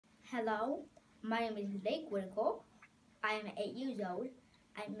Hello, my name is Lake Whitaker. I am 8 years old.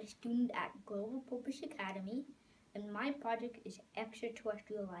 I'm a student at Global Purpose Academy, and my project is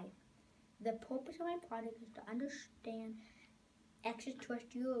extraterrestrial life. The purpose of my project is to understand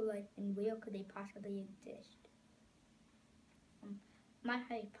extraterrestrial life and where could they possibly exist. My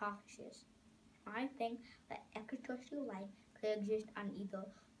hypothesis. I think that extraterrestrial life could exist on either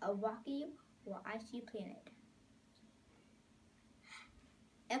a rocky or icy planet.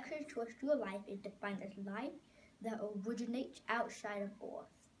 Extraterrestrial life is defined as life that originates outside of Earth.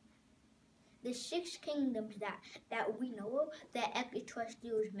 The six kingdoms that we know of that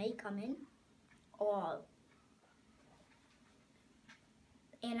extraterrestrials may come in are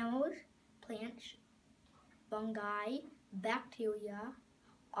animals, plants, fungi, bacteria,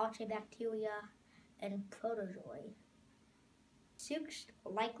 archaebacteria, and protozoa. Six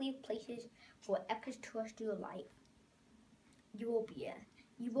likely places for extraterrestrial life. Europa.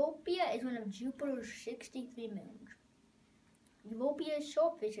 Europa is one of Jupiter's 63 moons. Europa's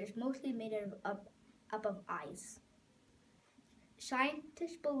surface is mostly made up of ice.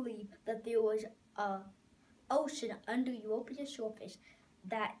 Scientists believe that there was an ocean under Europa's surface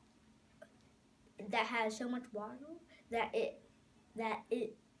that has so much water that it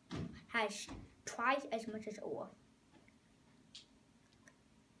has twice as much as Earth.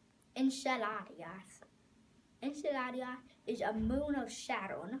 Enceladus. Enceladus is a moon of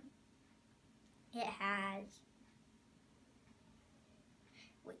Saturn. It has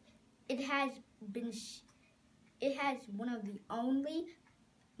one of the only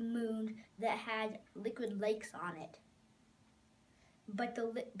moons that has liquid lakes on it. But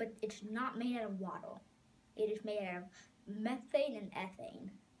it's not made out of water. It is made out of methane and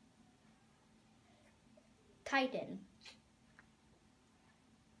ethane. Titan.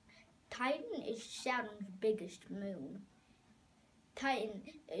 Titan is Saturn's biggest moon. Titan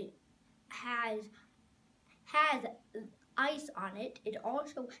has ice on it. It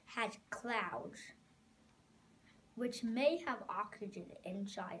also has clouds, which may have oxygen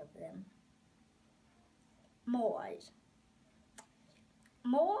inside of them. Mars.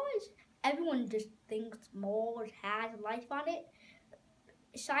 Mars, everyone just thinks Mars has life on it.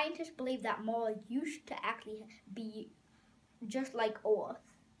 Scientists believe that Mars used to actually be just like Earth,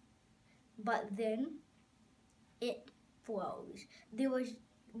 but then it froze.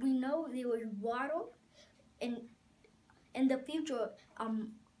 We know there was water, and in the future,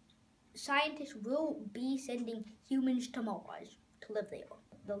 scientists will be sending humans to Mars to live there.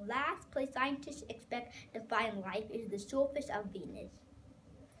 The last place scientists expect to find life is the surface of Venus.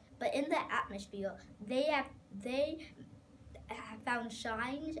 But in the atmosphere, they have found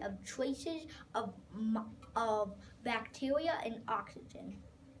signs of traces of bacteria and oxygen.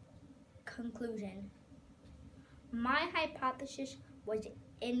 Conclusion. My hypothesis was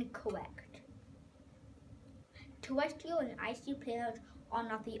incorrect. Terrestrial and icy planets are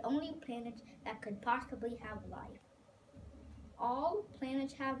not the only planets that could possibly have life. All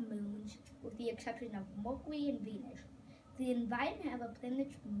planets have moons, with the exception of Mercury and Venus. The environment of a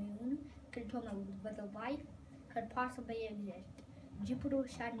planet's moon could determine whether life could possibly exist. Jupiter,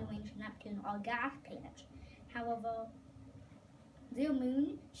 Saturn, Uranus, and Neptune are gas planets. However, their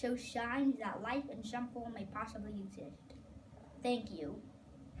moon shows signs that life in some form may possibly exist. Thank you.